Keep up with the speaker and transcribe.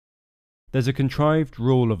There's a contrived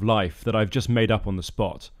rule of life that I've just made up on the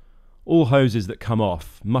spot. All hoses that come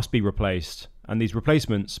off must be replaced, and these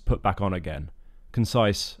replacements put back on again.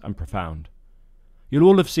 Concise and profound. You'll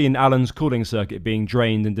all have seen Alan's cooling circuit being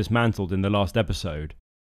drained and dismantled in the last episode.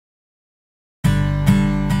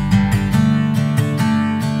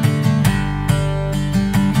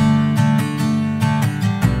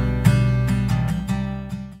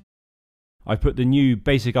 I put the new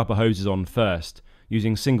basic upper hoses on first,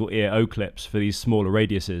 using single ear O-clips for these smaller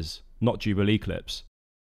radiuses, not Jubilee clips.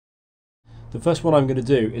 The first one I'm going to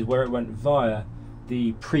do is where it went via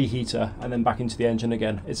the preheater and then back into the engine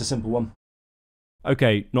again. It's a simple one.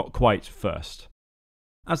 Okay, not quite first.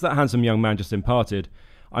 As that handsome young man just imparted,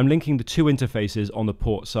 I'm linking the two interfaces on the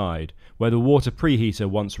port side, where the water preheater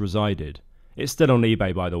once resided. It's still on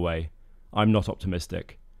eBay, by the way. I'm not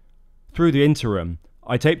optimistic. Through the interim,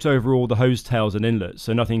 I taped over all the hose tails and inlets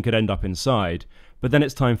so nothing could end up inside, but then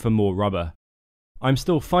it's time for more rubber. I'm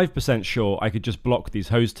still 5% sure I could just block these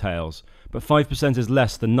hose tails, but 5% is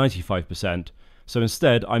less than 95%, so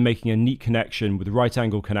instead I'm making a neat connection with right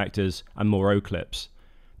angle connectors and more O-clips.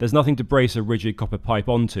 There's nothing to brace a rigid copper pipe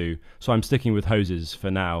onto, so I'm sticking with hoses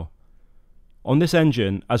for now. On this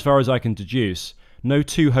engine, as far as I can deduce, no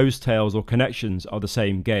two hose tails or connections are the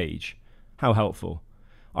same gauge. How helpful.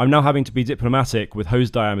 I'm now having to be diplomatic with hose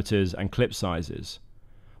diameters and clip sizes.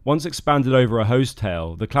 Once expanded over a hose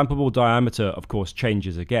tail, the clampable diameter of course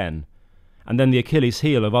changes again. And then the Achilles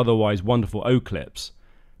heel of otherwise wonderful O-clips.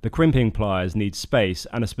 The crimping pliers need space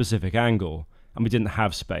and a specific angle, and we didn't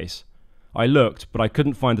have space. I looked, but I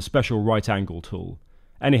couldn't find the special right angle tool.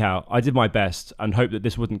 Anyhow, I did my best and hoped that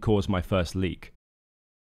this wouldn't cause my first leak.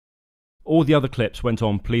 All the other clips went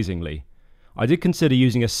on pleasingly. I did consider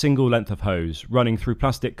using a single length of hose, running through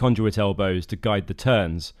plastic conduit elbows to guide the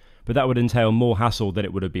turns, but that would entail more hassle than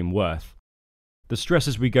it would have been worth. The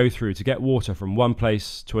stresses we go through to get water from one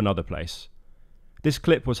place to another place. This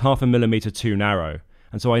clip was 0.5 millimeter too narrow,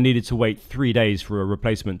 and so I needed to wait 3 days for a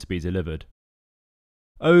replacement to be delivered.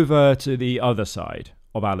 Over to the other side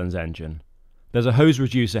of Alan's engine. There's a hose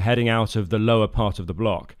reducer heading out of the lower part of the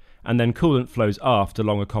block, and then coolant flows aft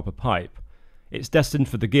along a copper pipe. It's destined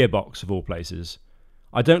for the gearbox of all places.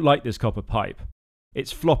 I don't like this copper pipe.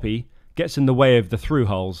 It's floppy, gets in the way of the through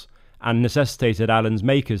holes, and necessitated Alan's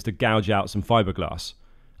makers to gouge out some fiberglass.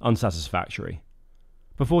 Unsatisfactory.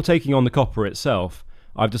 Before taking on the copper itself,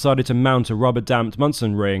 I've decided to mount a rubber-damped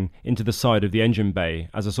Munson ring into the side of the engine bay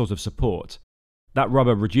as a sort of support. That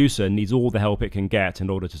rubber reducer needs all the help it can get in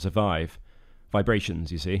order to survive.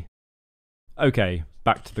 Vibrations, you see. Okay,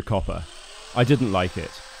 back to the copper. I didn't like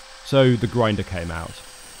it, so the grinder came out.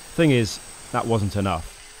 Thing is, that wasn't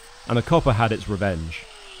enough, and the copper had its revenge.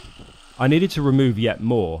 I needed to remove yet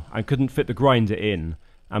more, and couldn't fit the grinder in,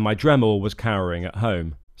 and my Dremel was cowering at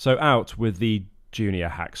home, so out with the junior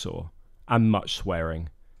hacksaw, and much swearing.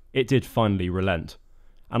 It did finally relent,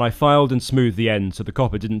 and I filed and smoothed the end so the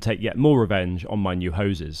copper didn't take yet more revenge on my new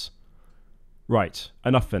hoses. Right,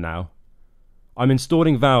 enough for now. I'm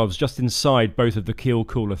installing valves just inside both of the keel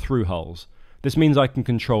cooler through hulls. This means I can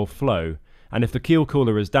control flow, and if the keel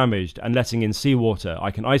cooler is damaged and letting in seawater,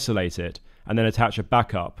 I can isolate it and then attach a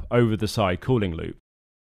backup over the side cooling loop.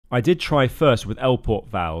 I did try first with L-port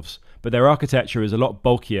valves, but their architecture is a lot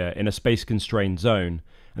bulkier in a space-constrained zone,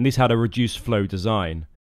 and these had a reduced flow design.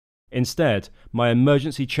 Instead, my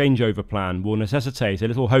emergency changeover plan will necessitate a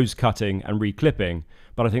little hose cutting and reclipping,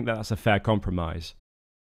 but I think that's a fair compromise.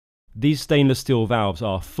 These stainless steel valves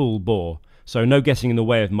are full bore, so no getting in the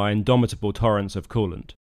way of my indomitable torrents of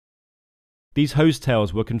coolant. These hose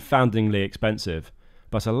tails were confoundingly expensive,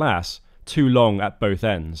 but alas, too long at both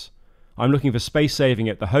ends. I'm looking for space saving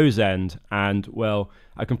at the hose end and, well,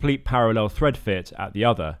 a complete parallel thread fit at the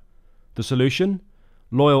other. The solution?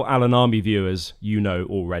 Loyal Allen Army viewers, you know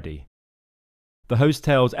already. The hose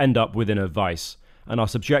tails end up within a vise and are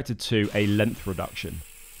subjected to a length reduction.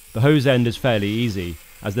 The hose end is fairly easy,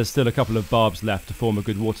 as there's still a couple of barbs left to form a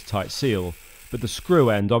good watertight seal, but the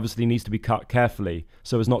screw end obviously needs to be cut carefully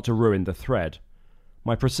so as not to ruin the thread.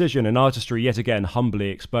 My precision and artistry yet again humbly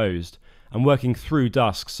exposed, and working through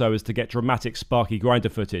dusk so as to get dramatic sparky grinder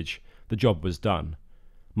footage, the job was done.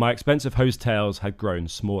 My expensive hose tails had grown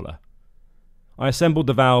smaller. I assembled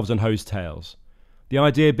the valves and hose tails, the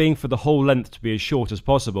idea being for the whole length to be as short as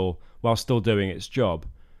possible while still doing its job.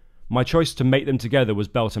 My choice to mate them together was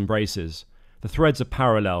belt and braces. The threads are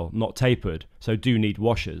parallel, not tapered, so do need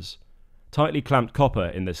washers. Tightly clamped copper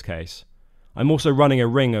in this case. I'm also running a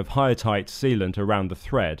ring of Hylotyte sealant around the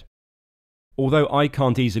thread. Although I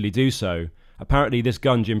can't easily do so, apparently this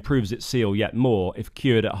gunge improves its seal yet more if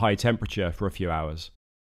cured at high temperature for a few hours.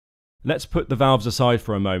 Let's put the valves aside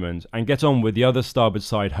for a moment and get on with the other starboard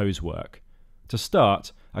side hose work. To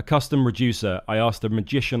start, a custom reducer I asked a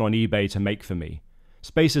magician on eBay to make for me.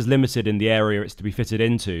 Space is limited in the area it's to be fitted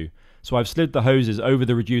into, so I've slid the hoses over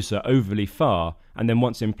the reducer overly far, and then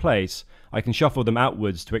once in place, I can shuffle them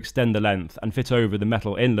outwards to extend the length and fit over the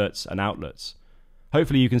metal inlets and outlets.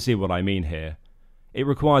 Hopefully you can see what I mean here. It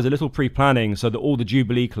requires a little pre-planning so that all the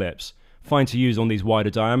Jubilee clips, fine to use on these wider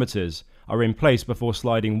diameters, are in place before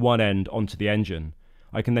sliding one end onto the engine.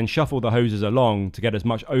 I can then shuffle the hoses along to get as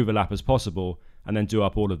much overlap as possible and then do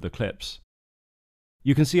up all of the clips.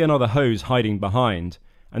 You can see another hose hiding behind,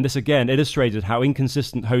 and this again illustrated how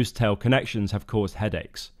inconsistent hose tail connections have caused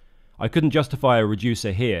headaches. I couldn't justify a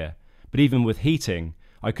reducer here, but even with heating,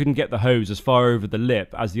 I couldn't get the hose as far over the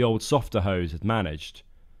lip as the old softer hose had managed.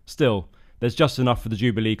 Still, there's just enough for the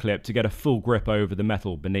Jubilee clip to get a full grip over the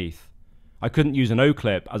metal beneath. I couldn't use an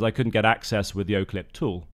O-clip as I couldn't get access with the O-clip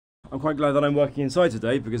tool. I'm quite glad that I'm working inside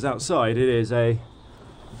today because outside it is a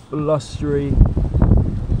blustery...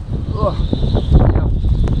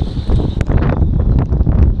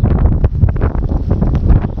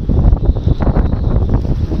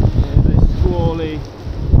 squally,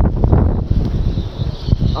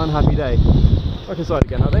 unhappy day. Back inside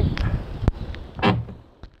again, I think.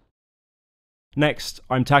 Next,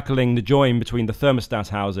 I'm tackling the join between the thermostat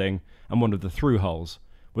housing and one of the through holes,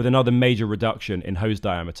 with another major reduction in hose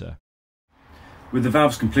diameter. With the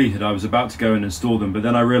valves completed, I was about to go and install them, but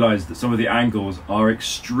then I realised that some of the angles are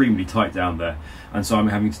extremely tight down there, and so I'm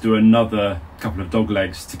having to do another couple of dog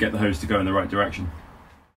legs to get the hose to go in the right direction.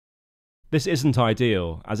 This isn't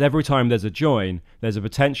ideal, as every time there's a join, there's a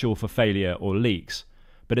potential for failure or leaks,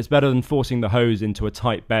 but it's better than forcing the hose into a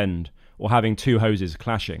tight bend or having two hoses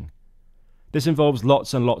clashing. This involves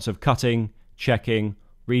lots and lots of cutting, checking,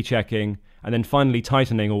 rechecking, and then finally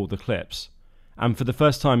tightening all the clips. And for the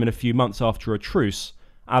first time in a few months after a truce,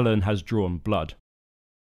 Alan has drawn blood.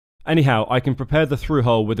 Anyhow, I can prepare the through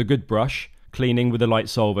hole with a good brush, cleaning with a light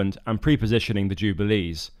solvent and pre-positioning the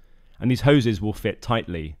Jubilees. And these hoses will fit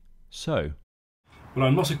tightly. So. Well,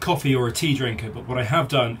 I'm not a coffee or a tea drinker, but what I have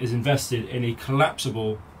done is invested in a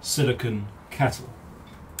collapsible silicone kettle,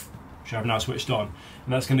 which I've now switched on,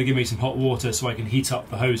 and that's going to give me some hot water so I can heat up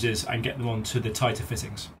the hoses and get them onto the tighter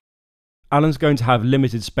fittings. Alan's going to have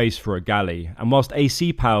limited space for a galley, and whilst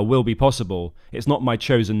AC power will be possible, it's not my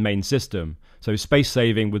chosen main system, so space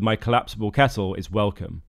saving with my collapsible kettle is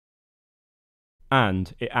welcome.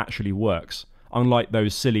 And it actually works, unlike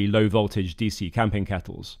those silly low voltage DC camping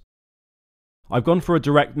kettles. I've gone for a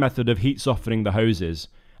direct method of heat softening the hoses,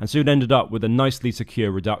 and soon ended up with a nicely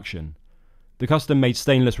secure reduction. The custom-made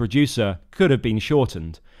stainless reducer could have been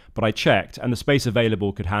shortened, but I checked and the space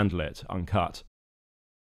available could handle it, uncut.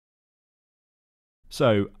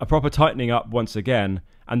 So, a proper tightening up once again,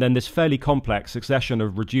 and then this fairly complex succession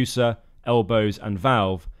of reducer, elbows and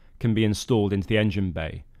valve can be installed into the engine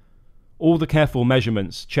bay. All the careful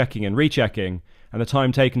measurements, checking and rechecking, and the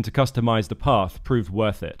time taken to customise the path proved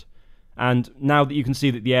worth it. And now that you can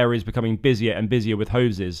see that the area is becoming busier and busier with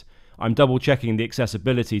hoses, I'm double checking the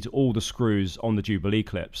accessibility to all the screws on the Jubilee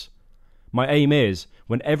clips. My aim is,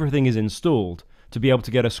 when everything is installed, to be able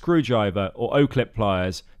to get a screwdriver or O-clip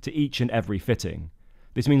pliers to each and every fitting.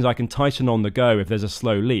 This means I can tighten on the go if there's a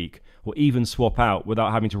slow leak, or even swap out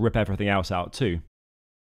without having to rip everything else out too.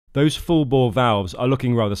 Those full bore valves are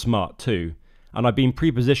looking rather smart too, and I've been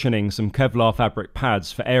pre-positioning some Kevlar fabric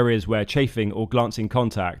pads for areas where chafing or glancing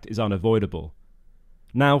contact is unavoidable.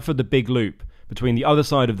 Now for the big loop between the other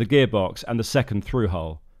side of the gearbox and the second through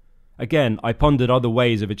hole. Again, I pondered other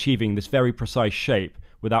ways of achieving this very precise shape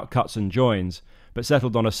without cuts and joins, but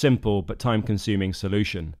settled on a simple but time-consuming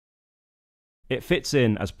solution. It fits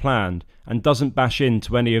in as planned and doesn't bash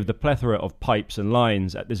into any of the plethora of pipes and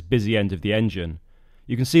lines at this busy end of the engine.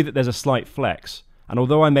 You can see that there's a slight flex, and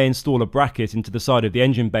although I may install a bracket into the side of the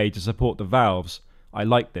engine bay to support the valves, I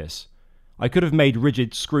like this. I could have made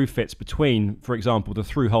rigid screw fits between, for example, the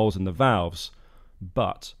through holes and the valves,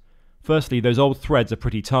 but firstly, those old threads are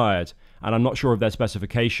pretty tired, and I'm not sure of their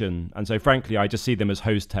specification, and so frankly I just see them as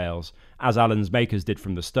hose tails, as Alan's makers did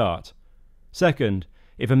from the start. Second,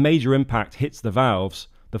 if a major impact hits the valves,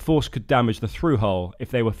 the force could damage the through hole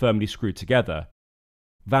if they were firmly screwed together.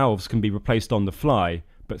 Valves can be replaced on the fly,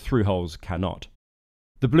 but through holes cannot.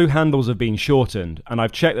 The blue handles have been shortened, and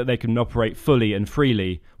I've checked that they can operate fully and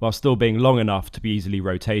freely while still being long enough to be easily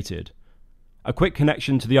rotated. A quick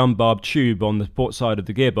connection to the unbarbed tube on the port side of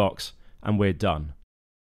the gearbox, and we're done.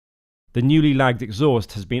 The newly lagged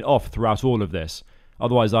exhaust has been off throughout all of this,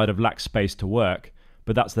 otherwise I'd have lacked space to work,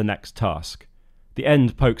 but that's the next task. The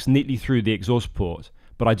end pokes neatly through the exhaust port,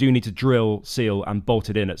 but I do need to drill, seal and bolt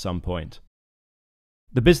it in at some point.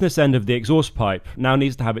 The business end of the exhaust pipe now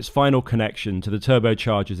needs to have its final connection to the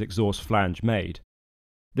turbocharger's exhaust flange made.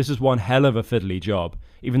 This is one hell of a fiddly job,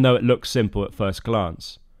 even though it looks simple at first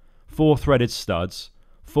glance. 4 threaded studs,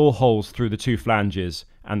 4 holes through the 2 flanges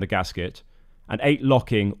and the gasket, and 8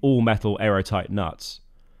 locking all-metal aerotight nuts.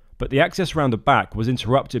 But the access round the back was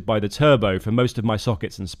interrupted by the turbo for most of my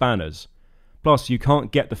sockets and spanners. Plus, you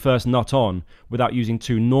can't get the first nut on without using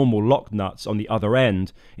 2 normal lock nuts on the other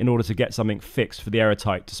end in order to get something fixed for the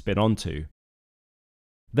aerotight to spin onto.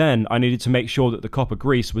 Then, I needed to make sure that the copper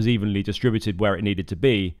grease was evenly distributed where it needed to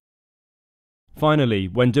be. Finally,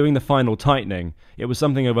 when doing the final tightening, it was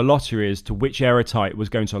something of a lottery as to which aerotight was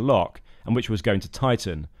going to lock and which was going to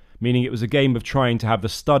tighten, meaning it was a game of trying to have the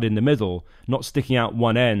stud in the middle not sticking out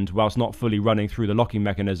one end whilst not fully running through the locking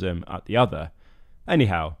mechanism at the other.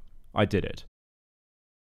 Anyhow, I did it.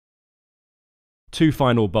 2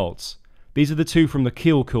 final bolts. These are the 2 from the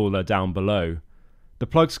keel cooler down below. The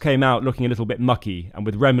plugs came out looking a little bit mucky and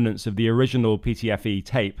with remnants of the original PTFE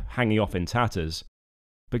tape hanging off in tatters.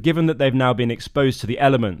 But given that they've now been exposed to the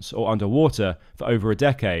elements or underwater for over a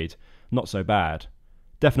decade, not so bad.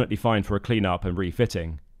 Definitely fine for a clean-up and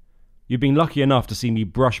refitting. You've been lucky enough to see me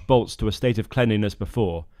brush bolts to a state of cleanliness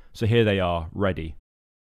before, so here they are, ready.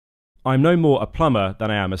 I'm no more a plumber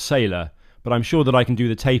than I am a sailor, but I'm sure that I can do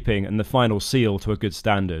the taping and the final seal to a good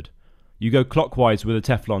standard. You go clockwise with a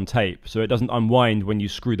Teflon tape, so it doesn't unwind when you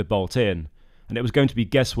screw the bolt in, and it was going to be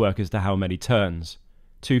guesswork as to how many turns.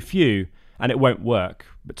 Too few, and it won't work,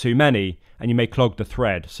 but too many, and you may clog the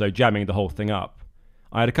thread, so jamming the whole thing up.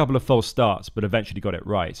 I had a couple of false starts, but eventually got it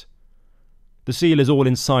right. The seal is all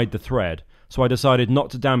inside the thread, so I decided not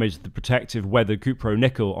to damage the protective weathered cupro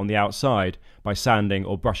nickel on the outside by sanding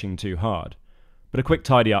or brushing too hard. But a quick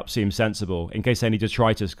tidy up seems sensible in case any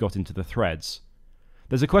detritus got into the threads.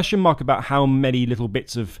 There's a question mark about how many little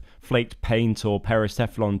bits of flaked paint or Paris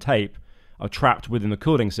Teflon tape are trapped within the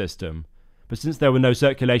cooling system, but since there were no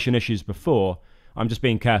circulation issues before, I'm just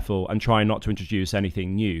being careful and trying not to introduce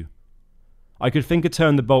anything new. I could finger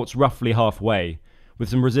turn the bolts roughly halfway, with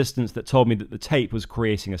some resistance that told me that the tape was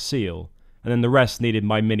creating a seal, and then the rest needed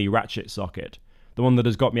my mini ratchet socket, the one that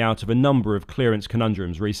has got me out of a number of clearance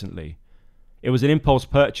conundrums recently. It was an impulse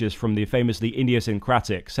purchase from the famously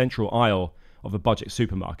idiosyncratic central aisle of a budget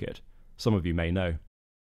supermarket. Some of you may know.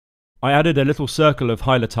 I added a little circle of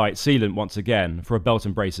Hylotyte sealant once again for a belt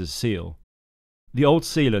and braces seal. The old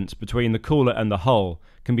sealant between the cooler and the hull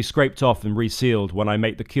can be scraped off and resealed when I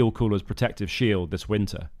make the keel cooler's protective shield this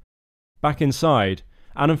winter. Back inside,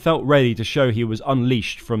 Adam felt ready to show he was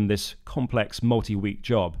unleashed from this complex multi-week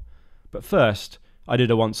job. But first, I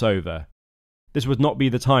did a once-over. This would not be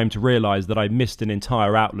the time to realise that I'd missed an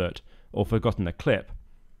entire outlet or forgotten a clip.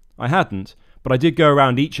 I hadn't, but I did go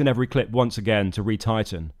around each and every clip once again to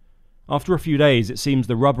retighten. After a few days it seems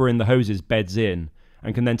the rubber in the hoses beds in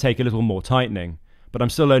and can then take a little more tightening, but I'm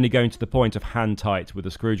still only going to the point of hand tight with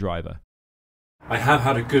a screwdriver. I have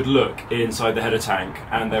had a good look inside the header tank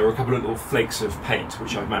and there were a couple of little flakes of paint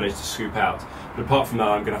which I've managed to scoop out, but apart from that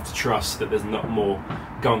I'm going to have to trust that there's not more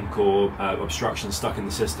gunk or obstruction stuck in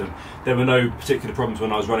the system. There were no particular problems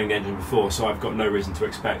when I was running the engine before, so I've got no reason to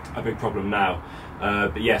expect a big problem now.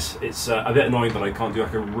 But yes, it's a bit annoying that I can't do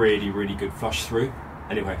like a really good flush through.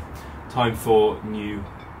 Anyway, time for new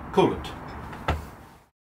coolant.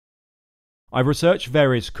 I've researched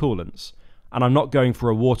various coolants and I'm not going for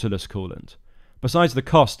a waterless coolant. Besides the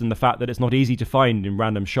cost and the fact that it's not easy to find in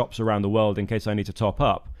random shops around the world in case I need to top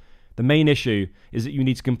up, the main issue is that you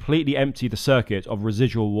need to completely empty the circuit of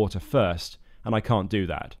residual water first, and I can't do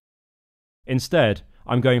that. Instead,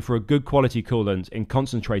 I'm going for a good quality coolant in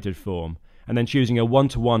concentrated form, and then choosing a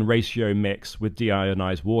 1:1 ratio mix with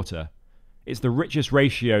deionized water. It's the richest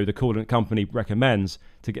ratio the coolant company recommends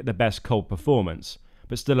to get the best cold performance,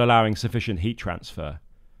 but still allowing sufficient heat transfer.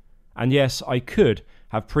 And yes, I could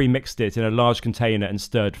have pre-mixed it in a large container and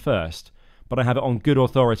stirred first, but I have it on good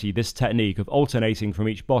authority this technique of alternating from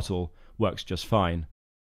each bottle works just fine.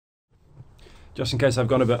 Just in case I've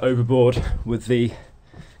gone a bit overboard with the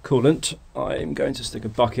coolant, I'm going to stick a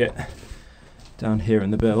bucket down here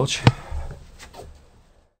in the bilge.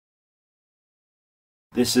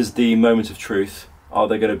 This is the moment of truth. Are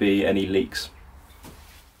there going to be any leaks?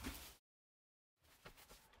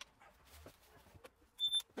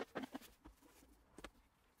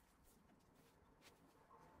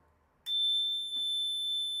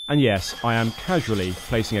 And yes, I am casually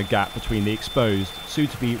placing a gap between the exposed,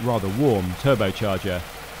 soon-to-be rather warm turbocharger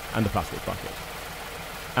and the plastic bucket.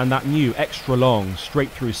 And that new extra long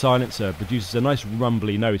straight-through silencer produces a nice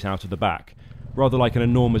rumbly note out of the back, rather like an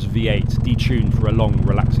enormous V8 detuned for a long,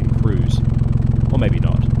 relaxing cruise. Or maybe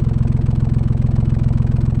not.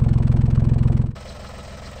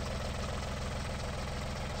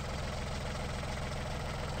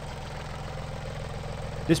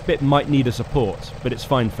 This bit might need a support, but it's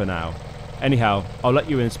fine for now. Anyhow, I'll let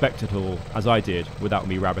you inspect it all, as I did, without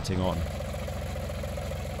me rabbiting on.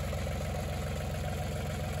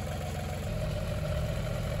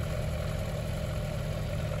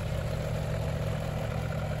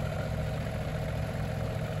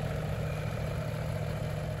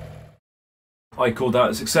 I called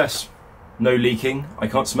that a success. No leaking, I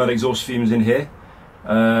can't smell exhaust fumes in here.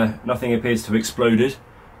 Nothing appears to have exploded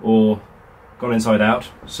or gone inside out,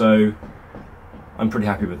 so I'm pretty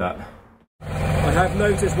happy with that. I have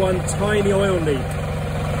noticed one tiny oil leak.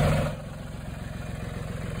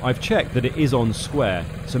 I've checked that it is on square,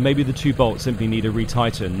 so maybe the two bolts simply need a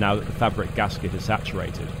retighten now that the fabric gasket is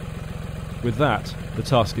saturated. With that, the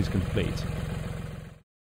task is complete.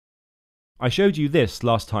 I showed you this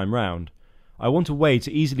last time round. I want a way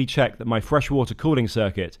to easily check that my freshwater cooling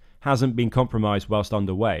circuit hasn't been compromised whilst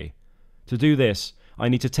underway. To do this, I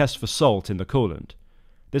need to test for salt in the coolant.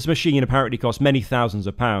 This machine apparently costs many thousands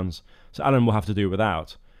of pounds, so Alan will have to do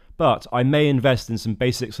without. But I may invest in some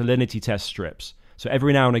basic salinity test strips, so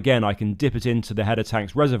every now and again I can dip it into the header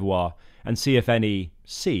tank's reservoir and see if any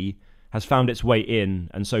C has found its way in,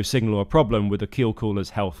 and so signal a problem with the keel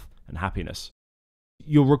cooler's health and happiness.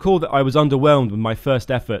 You'll recall that I was underwhelmed with my first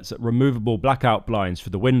efforts at removable blackout blinds for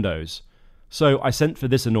the windows, so I sent for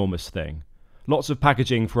this enormous thing. Lots of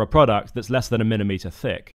packaging for a product that's less than a millimetre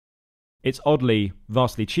thick. It's oddly,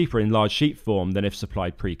 vastly cheaper in large sheet form than if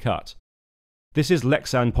supplied pre-cut. This is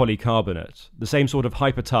Lexan polycarbonate, the same sort of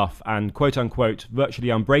hyper-tough and quote-unquote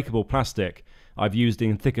virtually unbreakable plastic I've used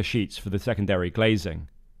in thicker sheets for the secondary glazing.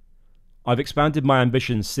 I've expanded my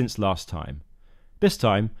ambitions since last time. This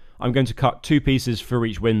time, I'm going to cut 2 pieces for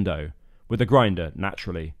each window, with a grinder,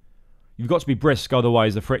 naturally. You've got to be brisk,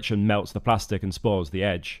 otherwise the friction melts the plastic and spoils the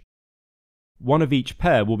edge. One of each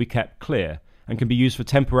pair will be kept clear, and can be used for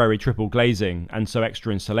temporary triple glazing and so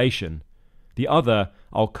extra insulation. The other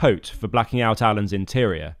I'll coat for blacking out Alan's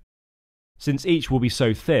interior. Since each will be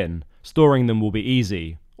so thin, storing them will be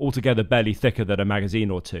easy, altogether barely thicker than a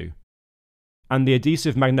magazine or two. And the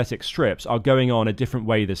adhesive magnetic strips are going on a different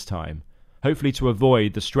way this time, hopefully to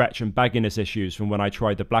avoid the stretch and bagginess issues from when I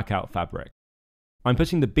tried the blackout fabric. I'm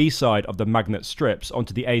putting the B side of the magnet strips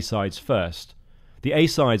onto the A sides first. The A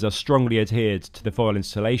sides are strongly adhered to the foil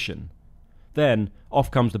insulation. Then,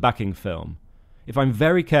 off comes the backing film. If I'm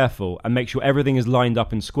very careful and make sure everything is lined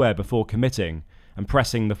up and square before committing and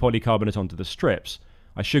pressing the polycarbonate onto the strips,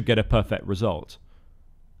 I should get a perfect result.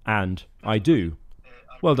 And I do.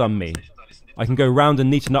 Well done me. I can go round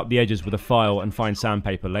and neaten up the edges with a file and fine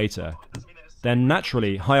sandpaper later. Then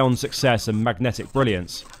naturally, high on success and magnetic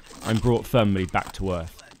brilliance, I'm brought firmly back to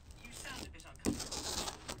earth.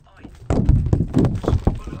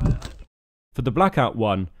 For the blackout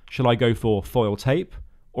one, shall I go for foil tape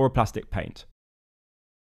or a plastic paint?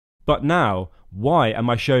 But now, why am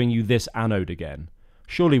I showing you this anode again?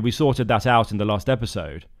 Surely we sorted that out in the last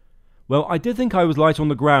episode. Well, I did think I was light on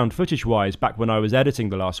the ground footage-wise back when I was editing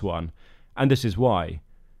the last one, and this is why.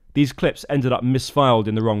 These clips ended up misfiled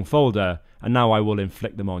in the wrong folder, and now I will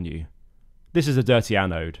inflict them on you. This is a dirty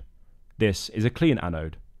anode. This is a clean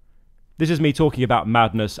anode. This is me talking about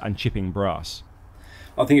madness and chipping brass.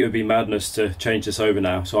 I think it would be madness to change this over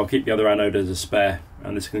now, so I'll keep the other anode as a spare,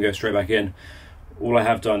 and this can go straight back in. All I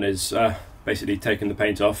have done is basically taken the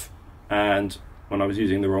paint off, and when I was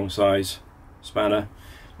using the wrong size spanner,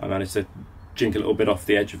 I managed to jink a little bit off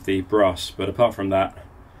the edge of the brass, but apart from that,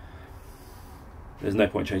 there's no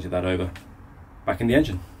point changing that over. Back in the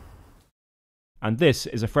engine. And this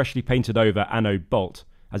is a freshly painted over anode bolt,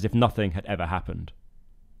 as if nothing had ever happened.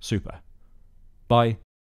 Super. Bye.